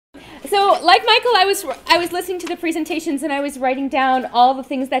so, like Michael, I was listening to the presentations and I was writing down all the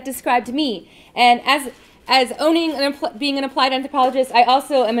things that described me. And as being an applied anthropologist, I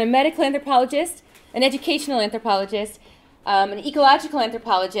also am a medical anthropologist, an educational anthropologist, an ecological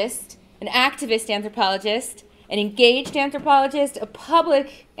anthropologist, an activist anthropologist, an engaged anthropologist, a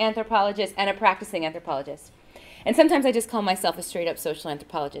public anthropologist, and a practicing anthropologist. And sometimes I just call myself a straight-up social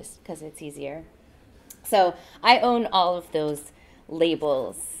anthropologist because it's easier. So I own all of those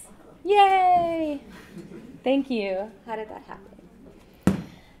labels. Yay! Thank you. How did that happen?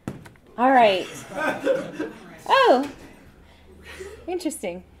 All right. Oh,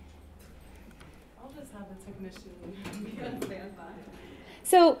 interesting. I'll just have a technician be on standby.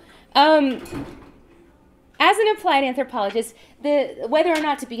 So, as an applied anthropologist, whether or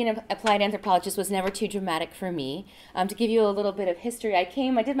not to be an applied anthropologist was never too dramatic for me. To give you a little bit of history, I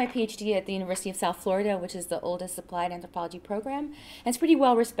did my PhD at the University of South Florida, which is the oldest applied anthropology program. And it's pretty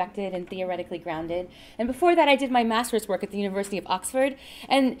well respected and theoretically grounded. And before that, I did my master's work at the University of Oxford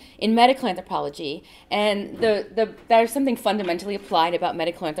and in medical anthropology. And there's something fundamentally applied about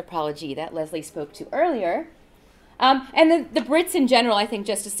medical anthropology that Leslie spoke to earlier. And the Brits in general, I think,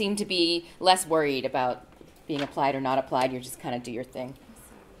 just seem to be less worried about being applied or not applied. You just kind of do your thing.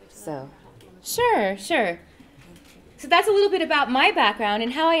 So, sure. So that's a little bit about my background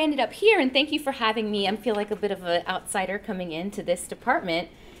and how I ended up here, and thank you for having me. I feel like a bit of an outsider coming into this department,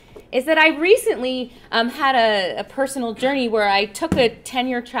 is that I recently had a personal journey where I took a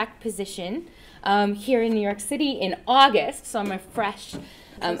tenure track position here in New York City in August, so I'm a fresh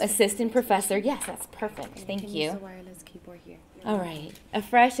assistant professor. Yes, that's perfect. Thank you. Use the wireless keyboard here. All right, a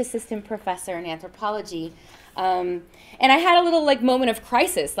fresh assistant professor in anthropology. And I had a little moment of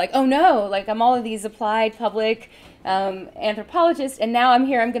crisis, oh no, I'm all of these applied public anthropologists, and now I'm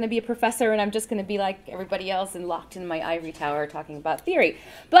here, I'm going to be a professor, and I'm just going to be like everybody else and locked in my ivory tower talking about theory.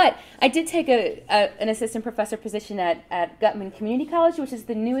 But I did take an assistant professor position at Gutman Community College, which is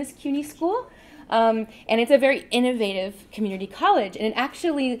the newest CUNY school. And it's a very innovative community college. And it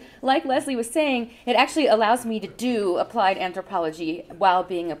actually, like Leslie was saying, it actually allows me to do applied anthropology while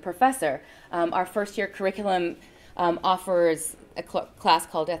being a professor. Our first year curriculum offers a class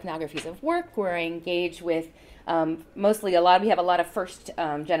called Ethnographies of Work, where I engage with we have a lot of first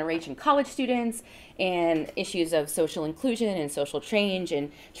generation college students, and issues of social inclusion and social change and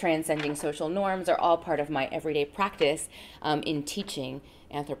transcending social norms are all part of my everyday practice in teaching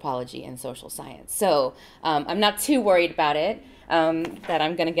anthropology and social science. So I'm not too worried about it, that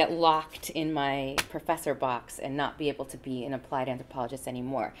I'm going to get locked in my professor box and not be able to be an applied anthropologist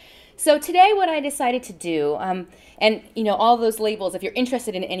anymore. So today what I decided to do, and all those labels, if you're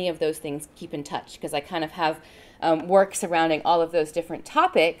interested in any of those things, keep in touch, because I kind of have work surrounding all of those different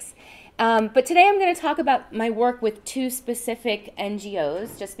topics. But today I'm going to talk about my work with two specific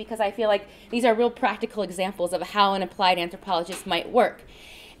NGOs, just because I feel like these are real practical examples of how an applied anthropologist might work.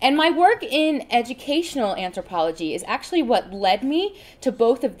 And my work in educational anthropology is actually what led me to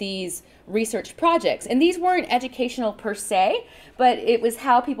both of these research projects. And these weren't educational per se, but it was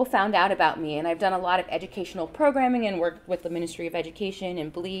how people found out about me. And I've done a lot of educational programming and worked with the Ministry of Education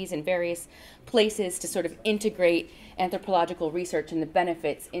and Belize and various places to sort of integrate anthropological research and the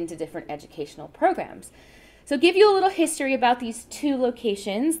benefits into different educational programs. So give you a little history about these two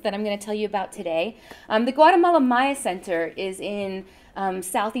locations that I'm going to tell you about today. The Guatemala Maya Center is in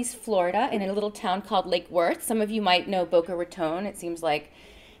southeast Florida in a little town called Lake Worth. Some of you might know Boca Raton. It seems like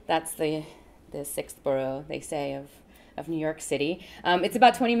that's the sixth borough, they say, of New York City. It's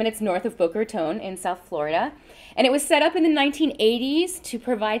about 20 minutes north of Boca Raton in South Florida. And it was set up in the 1980s to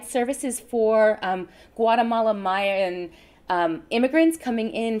provide services for Guatemala Mayan immigrants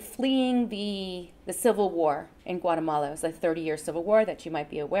coming in, fleeing the Civil War in Guatemala. It was a 30-year civil war that you might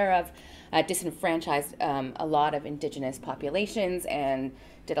be aware of. Disenfranchised a lot of indigenous populations and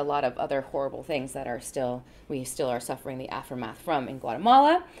did a lot of other horrible things that we still are suffering the aftermath from in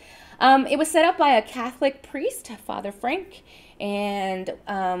Guatemala. It was set up by a Catholic priest, Father Frank, and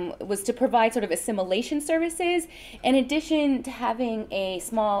it was to provide sort of assimilation services, in addition to having a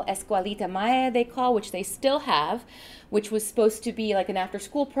small Escuelita Maya, they call, which they still have, which was supposed to be like an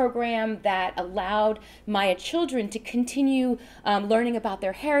after-school program that allowed Maya children to continue learning about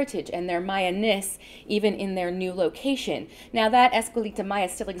their heritage and their Maya-ness even in their new location. Now that Escuelita Maya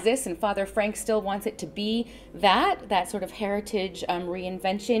still exists, and Father Frank still wants it to be that sort of heritage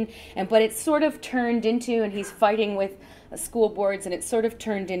reinvention, but it's sort of turned into, and he's fighting with school boards, and it's sort of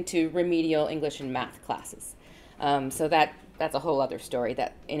turned into remedial English and math classes. So that's a whole other story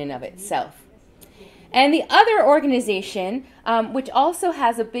that in and of itself. And the other organization, which also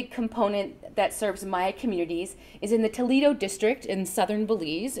has a big component that serves my communities is in the Toledo district in southern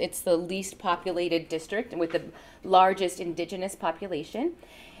Belize. It's the least populated district and with the largest indigenous population.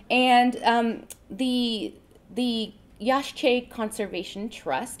 And the Yaxche Conservation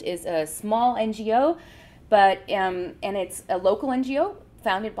Trust is a small NGO, but and it's a local NGO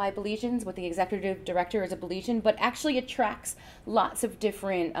founded by Belizeans, with the executive director as a Belizean, but actually attracts lots of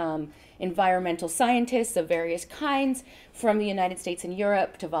different environmental scientists of various kinds from the United States and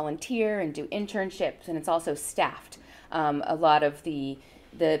Europe to volunteer and do internships, and it's also staffed. A lot of the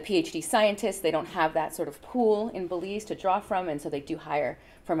PhD scientists, they don't have that sort of pool in Belize to draw from, and so they do hire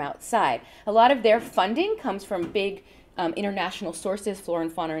from outside. A lot of their funding comes from big international sources, Flora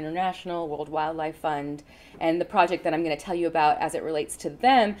and Fauna International, World Wildlife Fund, and the project that I'm going to tell you about as it relates to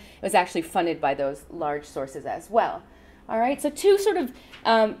them was actually funded by those large sources as well. All right, so two sort of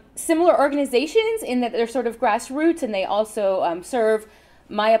similar organizations in that they're sort of grassroots, and they also serve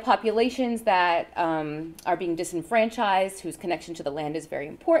Maya populations that are being disenfranchised, whose connection to the land is very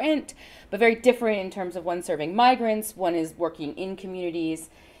important, but very different in terms of one serving migrants, one is working in communities,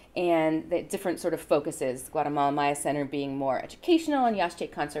 and the different sort of focuses, Guatemala Maya Center being more educational, and Yaxche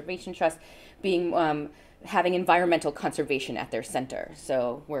Conservation Trust being having environmental conservation at their center,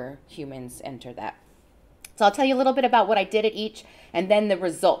 so where humans enter that. So I'll tell you a little bit about what I did at each, and then the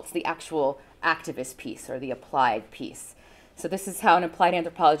results, the actual activist piece or the applied piece. So this is how an applied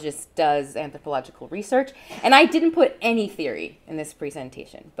anthropologist does anthropological research. And I didn't put any theory in this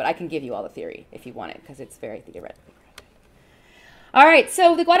presentation, but I can give you all the theory if you want it, because it's very theoretical. All right,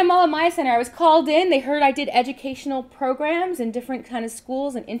 so the Guatemala Maya Center, I was called in. They heard I did educational programs in different kind of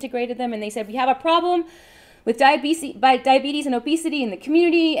schools and integrated them, and they said, we have a problem with diabetes and obesity in the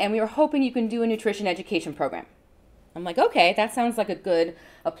community, and we were hoping you can do a nutrition education program. I'm like, okay, that sounds like a good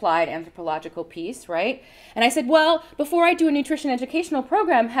applied anthropological piece, right? And I said, well, before I do a nutrition educational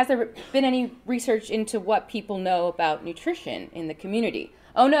program, has there been any research into what people know about nutrition in the community?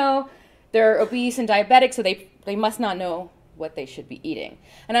 Oh no, they're obese and diabetic, so they must not know what they should be eating.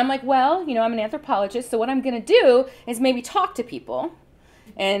 And I'm like, well, you know, I'm an anthropologist, so what I'm gonna do is maybe talk to people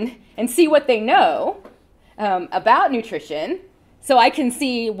and see what they know about nutrition, so I can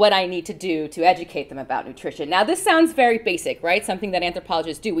see what I need to do to educate them about nutrition. Now, this sounds very basic, right? Something that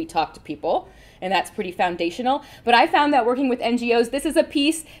anthropologists do. We talk to people, and that's pretty foundational. But I found that working with NGOs, this is a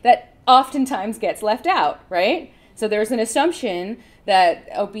piece that oftentimes gets left out, right? So there's an assumption that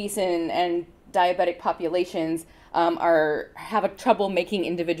obese and diabetic populations have a trouble making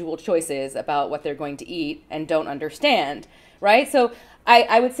individual choices about what they're going to eat and don't understand, right? So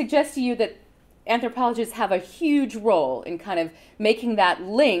I would suggest to you that anthropologists have a huge role in kind of making that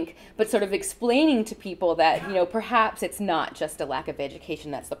link, but sort of explaining to people that, you know, perhaps it's not just a lack of education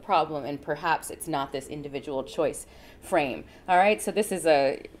that's the problem, and perhaps it's not this individual choice frame. All right, so this is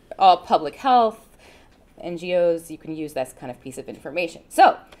all public health, NGOs, you can use that kind of piece of information.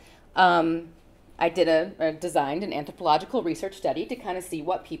 So I designed an anthropological research study to kind of see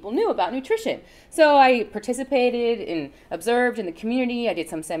what people knew about nutrition. So I participated and observed in the community. I did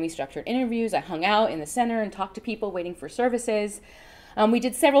some semi-structured interviews. I hung out in the center and talked to people waiting for services. We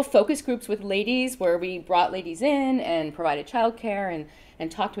did several focus groups with ladies where we brought ladies in and provided childcare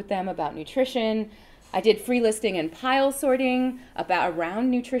and talked with them about nutrition. I did free listing and pile sorting around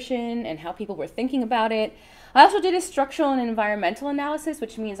nutrition and how people were thinking about it. I also did a structural and environmental analysis,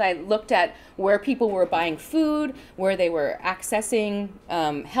 which means I looked at where people were buying food, where they were accessing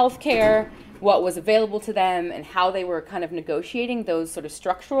healthcare, what was available to them, and how they were kind of negotiating those sort of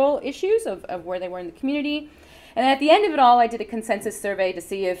structural issues of where they were in the community. And at the end of it all, I did a consensus survey to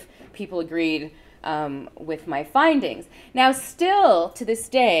see if people agreed with my findings. Now, still to this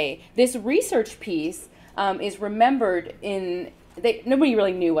day, this research piece is remembered in nobody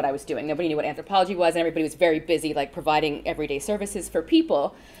really knew what I was doing. Nobody knew what anthropology was, and everybody was very busy like providing everyday services for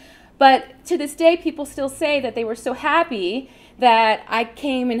people. But to this day, people still say that they were so happy that I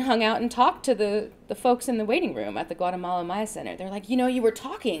came and hung out and talked to the folks in the waiting room at the Guatemala Maya Center. They're like, you know, you were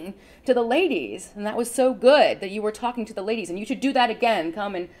talking to the ladies, and that was so good that you were talking to the ladies, and you should do that again.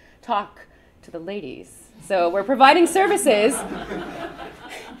 Come and talk to the ladies. So we're providing services.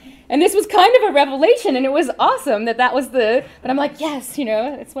 And this was kind of a revelation, and it was awesome that was but I'm like, yes, you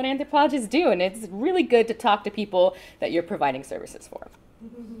know, it's what anthropologists do, and it's really good to talk to people that you're providing services for.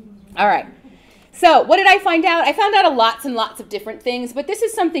 All right. So what did I find out? I found out lots and lots of different things, but this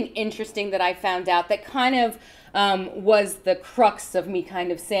is something interesting that I found out that kind of was the crux of me kind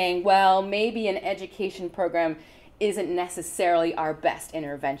of saying, well, maybe an education program isn't necessarily our best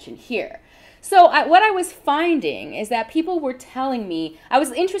intervention here. So what I was finding is that people were telling me, I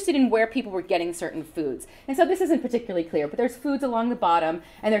was interested in where people were getting certain foods. And so this isn't particularly clear, but there's foods along the bottom,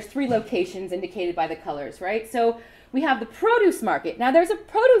 and there's 3 locations indicated by the colors, right? So we have the produce market. Now there's a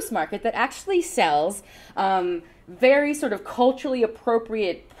produce market that actually sells very sort of culturally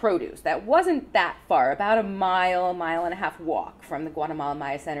appropriate produce that wasn't that far, about a mile and a half walk from the Guatemala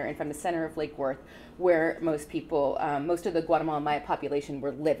Maya Center and from the center of Lake Worth, where most people, most of the Guatemala Maya population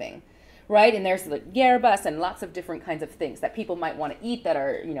were living, right? And there's the yerbas and lots of different kinds of things that people might want to eat that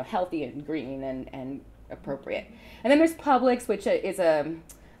are, you know, healthy and green and appropriate. And then there's Publix, which is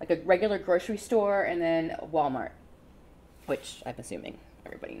like a regular grocery store, and then Walmart, which I'm assuming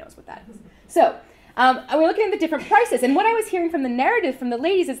everybody knows what that is. So we're looking at the different prices, and what I was hearing from the narrative from the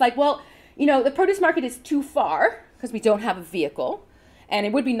ladies is like, well, you know, the produce market is too far because we don't have a vehicle, and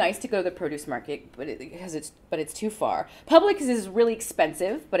it would be nice to go to the produce market, but it's too far. Publix is really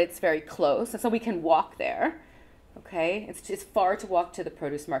expensive, but it's very close, and so we can walk there. Okay, it's far to walk to the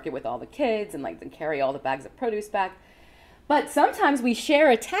produce market with all the kids and like carry all the bags of produce back. But sometimes we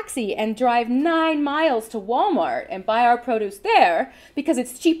share a taxi and drive 9 miles to Walmart and buy our produce there because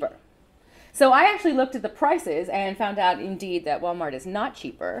it's cheaper. So I actually looked at the prices and found out indeed that Walmart is not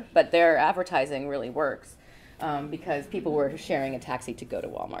cheaper, but their advertising really works because people were sharing a taxi to go to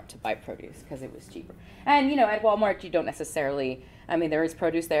Walmart to buy produce because it was cheaper. And you know, at Walmart you don't necessarily, I mean, there is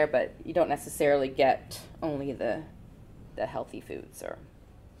produce there, but you don't necessarily get only the healthy foods.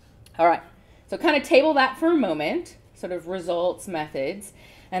 All right, so kind of table that for a moment, sort of results, methods,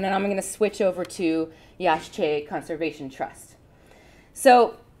 and then I'm going to switch over to Yaxche Conservation Trust.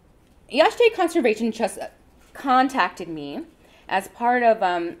 So Yaxche Conservation Trust contacted me as part of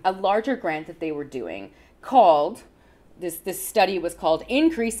a larger grant that they were doing called, this study was called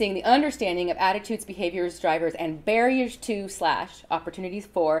Increasing the Understanding of Attitudes, Behaviors, Drivers, and Barriers to / Opportunities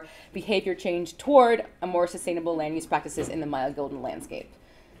for Behavior Change Toward a More Sustainable Land Use Practices in the Maya Golden Landscape.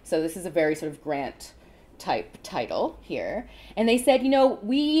 So this is a very sort of grant type title here. And they said, you know,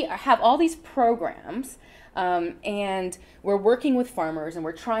 we have all these programs and we're working with farmers and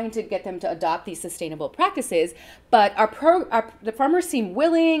we're trying to get them to adopt these sustainable practices, but the farmers seem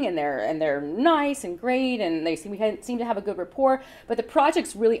willing and they're nice and great and we seem to have a good rapport, but the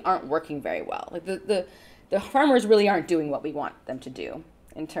projects really aren't working very well. Like the farmers really aren't doing what we want them to do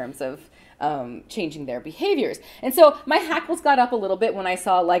in terms of changing their behaviors. And so my hackles got up a little bit when I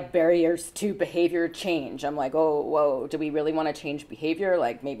saw like barriers to behavior change. I'm like, oh, whoa, do we really want to change behavior?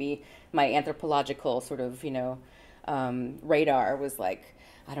 Like maybe my anthropological sort of, you know, radar was like,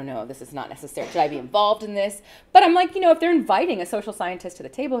 I don't know, this is not necessary. Should I be involved in this? But I'm like, you know, if they're inviting a social scientist to the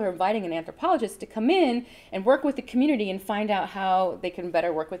table, they're inviting an anthropologist to come in and work with the community and find out how they can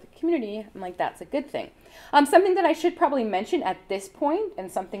better work with the community, I'm like, that's a good thing. Something that I should probably mention at this point,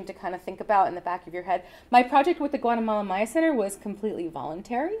 and something to kind of think about in the back of your head, my project with the Guatemala Maya Center was completely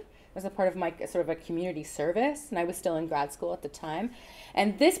voluntary. It was a part of my sort of a community service, and I was still in grad school at the time.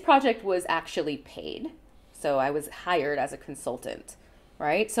 And this project was actually paid. So I was hired as a consultant,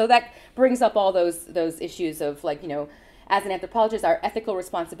 right? So that brings up all those issues of like, you know, as an anthropologist, our ethical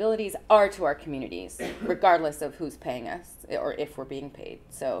responsibilities are to our communities, regardless of who's paying us or if we're being paid.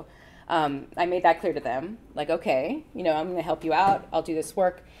 So I made that clear to them, like, okay, you know, I'm going to help you out. I'll do this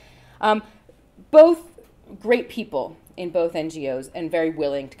work. Both great people in both NGOs and very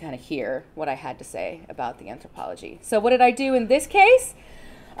willing to kind of hear what I had to say about the anthropology. So what did I do in this case?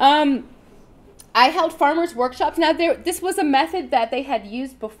 I held farmers workshops. Now, this was a method that they had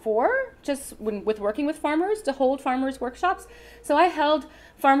used before, just with working with farmers, to hold farmers workshops. So I held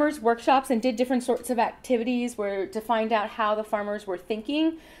farmers workshops and did different sorts of activities to find out how the farmers were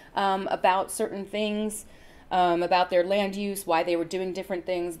thinking about certain things, about their land use, why they were doing different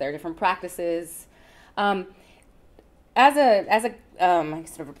things, their different practices. As a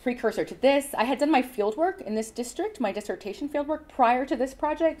sort of a precursor to this, I had done my fieldwork in this district, my dissertation fieldwork prior to this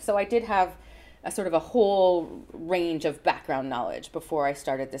project, so I did have a sort of a whole range of background knowledge before I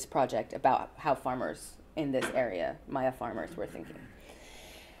started this project about how farmers in this area, Maya farmers, were thinking.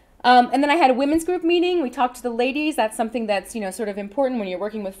 And then I had a women's group meeting. We talked to the ladies. That's something that's, you know, sort of important when you're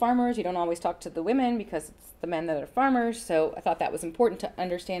working with farmers. You don't always talk to the women because it's the men that are farmers. So I thought that was important to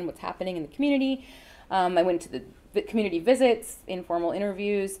understand what's happening in the community. I went to the community visits, informal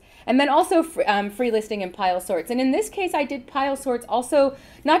interviews, and then also free listing and pile sorts. And in this case, I did pile sorts also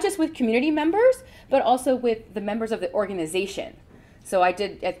not just with community members, but also with the members of the organization. So I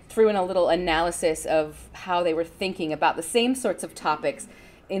threw in a little analysis of how they were thinking about the same sorts of topics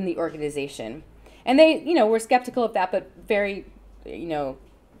in the organization. And they, you know, were skeptical of that, but very, you know,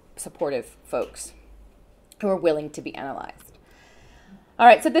 supportive folks. who are willing to be analyzed. All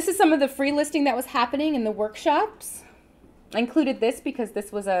right, so this is some of the free listing that was happening in the workshops. I included this because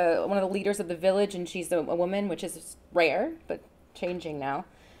this was one of the leaders of the village, and she's a woman, which is rare, but changing now.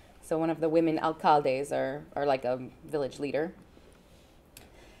 So one of the women alcaldes are like a village leader.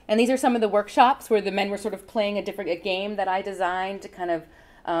 And these are some of the workshops where the men were sort of playing a game that I designed to kind of,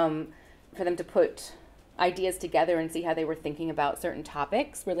 for them to put ideas together and see how they were thinking about certain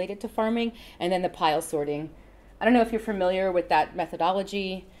topics related to farming, and then the pile sorting. I don't know if you're familiar with that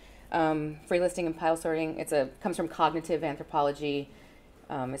methodology, free listing and pile sorting. Comes from cognitive anthropology.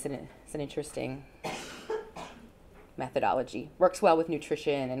 It's an interesting methodology. Works well with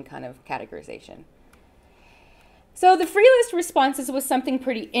nutrition and kind of categorization. So the free list responses was something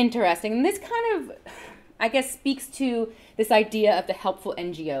pretty interesting. And this kind of, I guess, speaks to this idea of the helpful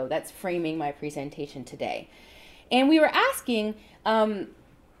NGO that's framing my presentation today. And we were asking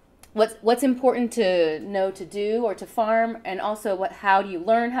what's important to know to do or to farm, and also how do you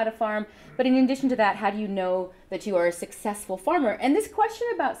learn how to farm. But in addition to that, how do you know that you are a successful farmer? And this question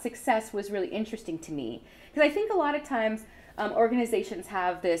about success was really interesting to me, because I think a lot of times organizations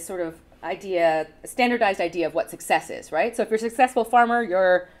have this sort of idea, a standardized idea of what success is, right? So if you're a successful farmer,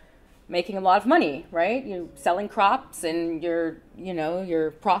 you're making a lot of money, right? You're selling crops and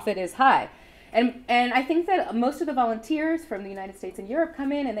your profit is high. And I think that most of the volunteers from the United States and Europe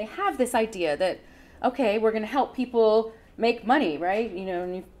come in and they have this idea that, okay, we're going to help people make money, right?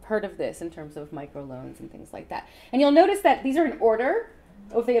 And you've heard of this in terms of microloans and things like that. And you'll notice that these are in order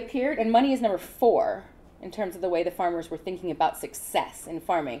if they appeared, and money is number 4 in terms of the way the farmers were thinking about success in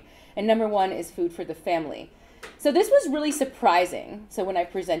farming. And number 1 is food for the family. So this was really surprising. So when I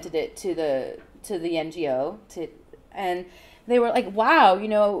presented it to the NGO, and they were like, wow,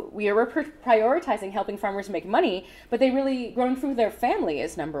 we were prioritizing helping farmers make money, but they really, growing food for their family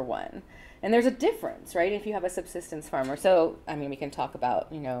is number 1. And there's a difference, right, if you have a subsistence farmer. So, I mean, we can talk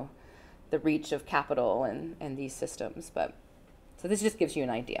about, the reach of capital and these systems, but so this just gives you an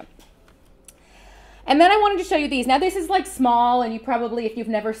idea. And then I wanted to show you these. Now this is like small, and you probably, if you've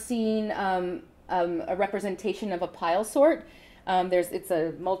never seen a representation of a pile sort, it's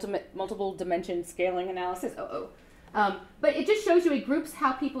a multiple dimension scaling analysis. But it just shows you, it groups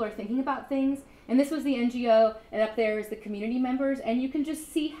how people are thinking about things. And this was the NGO, and up there is the community members. And you can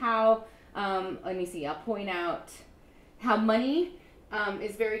just see how, let me see, I'll point out how money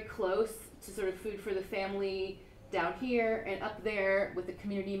is very close to sort of food for the family down here, and up there with the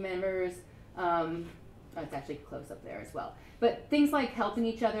community members. It's actually close up there as well. But things like helping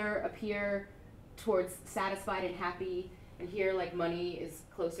each other appear towards satisfied and happy, and here like money is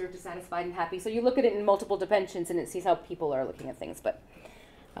closer to satisfied and happy. So you look at it in multiple dimensions and it sees how people are looking at things, but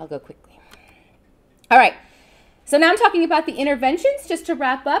I'll go quickly. All right, so now I'm talking about the interventions, just to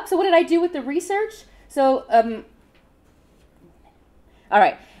wrap up. So what did I do with the research? So, all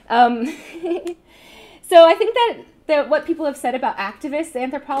right. So I think that what people have said about activist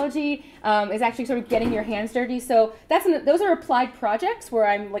anthropology is actually sort of getting your hands dirty. So those are applied projects where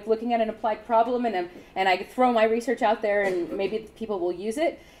I'm like looking at an applied problem and I throw my research out there and maybe people will use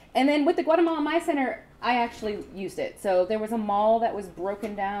it. And then with the Guatemala Maya Center, I actually used it. So there was a mall that was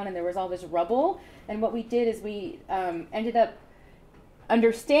broken down and there was all this rubble. And what we did is we ended up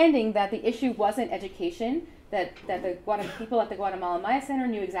understanding that the issue wasn't education, that the people at the Guatemala Maya Center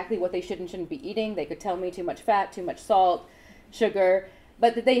knew exactly what they should and shouldn't be eating. They could tell me too much fat, too much salt, sugar,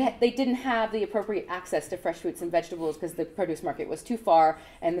 but that they didn't have the appropriate access to fresh fruits and vegetables because the produce market was too far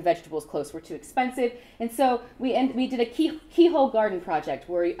and the vegetables close were too expensive. And so we did a keyhole garden project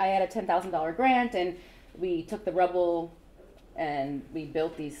where I had a $10,000 grant, and we took the rubble and we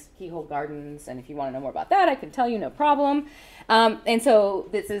built these keyhole gardens. And if you want to know more about that, I can tell you, no problem. And so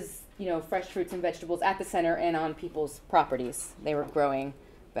this is, fresh fruits and vegetables at the center and on people's properties. They were growing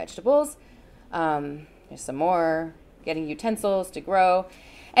vegetables. There's some more, getting utensils to grow.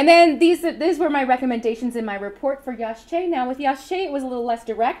 And then these were my recommendations in my report for Yash-Che. Now with Yash-Che, it was a little less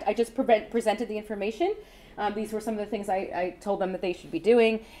direct. I just presented the information. These were some of the things I told them that they should be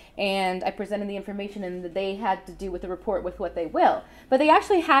doing, and I presented the information, and they had to do with the report with what they will. But they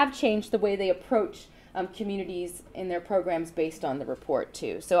actually have changed the way they approach communities in their programs based on the report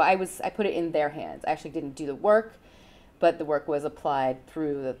too. So I put it in their hands. I actually didn't do the work, but the work was applied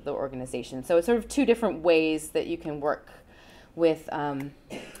through the organization. So it's sort of 2 different ways that you can work with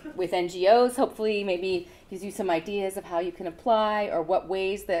NGOs. Hopefully maybe gives you some ideas of how you can apply, or what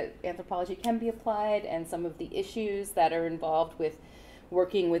ways that anthropology can be applied, and some of the issues that are involved with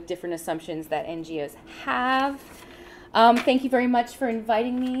working with different assumptions that NGOs have. Thank you very much for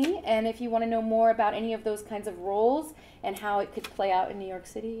inviting me, and if you want to know more about any of those kinds of roles and how it could play out in New York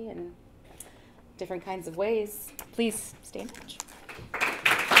City, and different kinds of ways. Please stay in touch.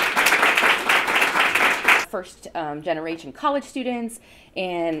 First generation college students,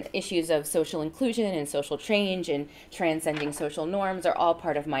 and issues of social inclusion and social change and transcending social norms are all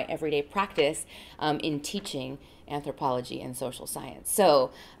part of my everyday practice in teaching anthropology and social science.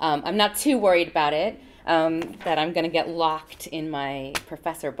 So I'm not too worried about it, that I'm going to get locked in my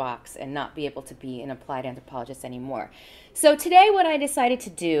professor box and not be able to be an applied anthropologist anymore. So today what I decided to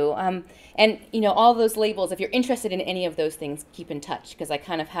do, and all those labels, if you're interested in any of those things, keep in touch, because I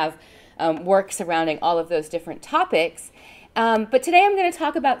kind of have work surrounding all of those different topics. But today I'm going to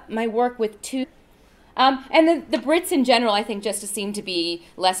talk about my work with two, and the Brits in general, I think, just seem to be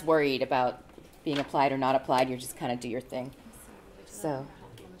less worried about being applied or not applied. You just kind of do your thing. So,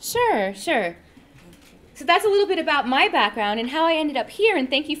 sure. So that's a little bit about my background and how I ended up here, and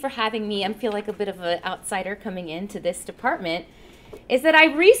thank you for having me. I feel like a bit of an outsider coming into this department. Is that I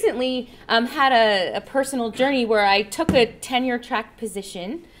recently had a personal journey where I took a tenure track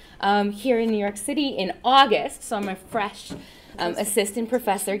position here in New York City in August, so I'm a fresh assistant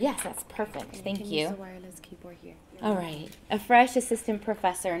professor. Yes, that's perfect. Thank you. Use the wireless keyboard here. All right, a fresh assistant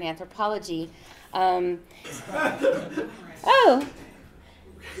professor in anthropology. Oh,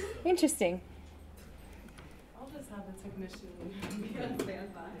 interesting. I'll just have a technician be on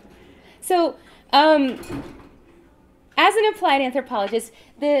standby. So, as an applied anthropologist,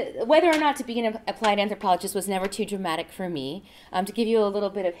 whether or not to be an applied anthropologist was never too dramatic for me. To give you a little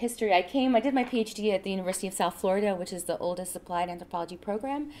bit of history, I did my PhD at the University of South Florida, which is the oldest applied anthropology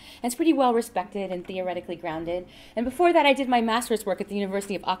program, and it's pretty well respected and theoretically grounded. And before that, I did my master's work at the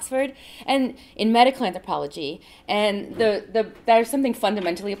University of Oxford and in medical anthropology. And there's something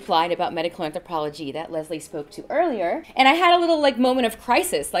fundamentally applied about medical anthropology that Leslie spoke to earlier. And I had a little moment of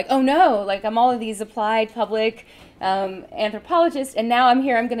crisis, like, oh no, I'm all of these applied public anthropologist, and now I'm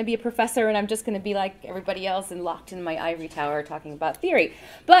here, I'm going to be a professor, and I'm just going to be like everybody else and locked in my ivory tower talking about theory.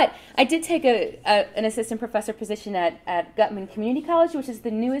 But I did take an assistant professor position at Gutman Community College, which is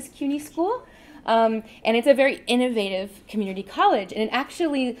the newest CUNY school, and it's a very innovative community college, and it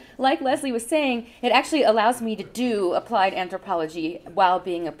actually, like Leslie was saying, it actually allows me to do applied anthropology while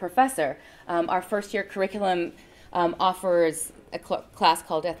being a professor. Our first year curriculum offers a class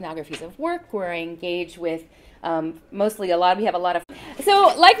called Ethnographies of Work, where I engage with we have a lot of.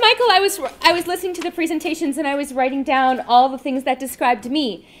 So, like Michael, I was listening to the presentations and I was writing down all the things that described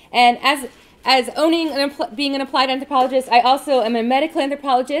me. And as being an applied anthropologist, I also am a medical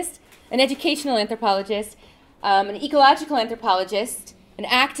anthropologist, an educational anthropologist, an ecological anthropologist, an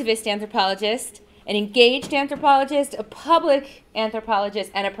activist anthropologist, an engaged anthropologist, a public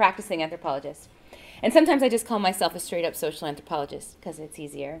anthropologist, and a practicing anthropologist. And sometimes I just call myself a straight-up social anthropologist because it's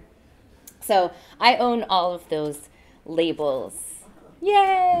easier. So I own all of those labels.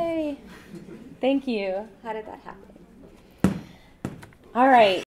 Yay! Thank you. How did that happen? All right.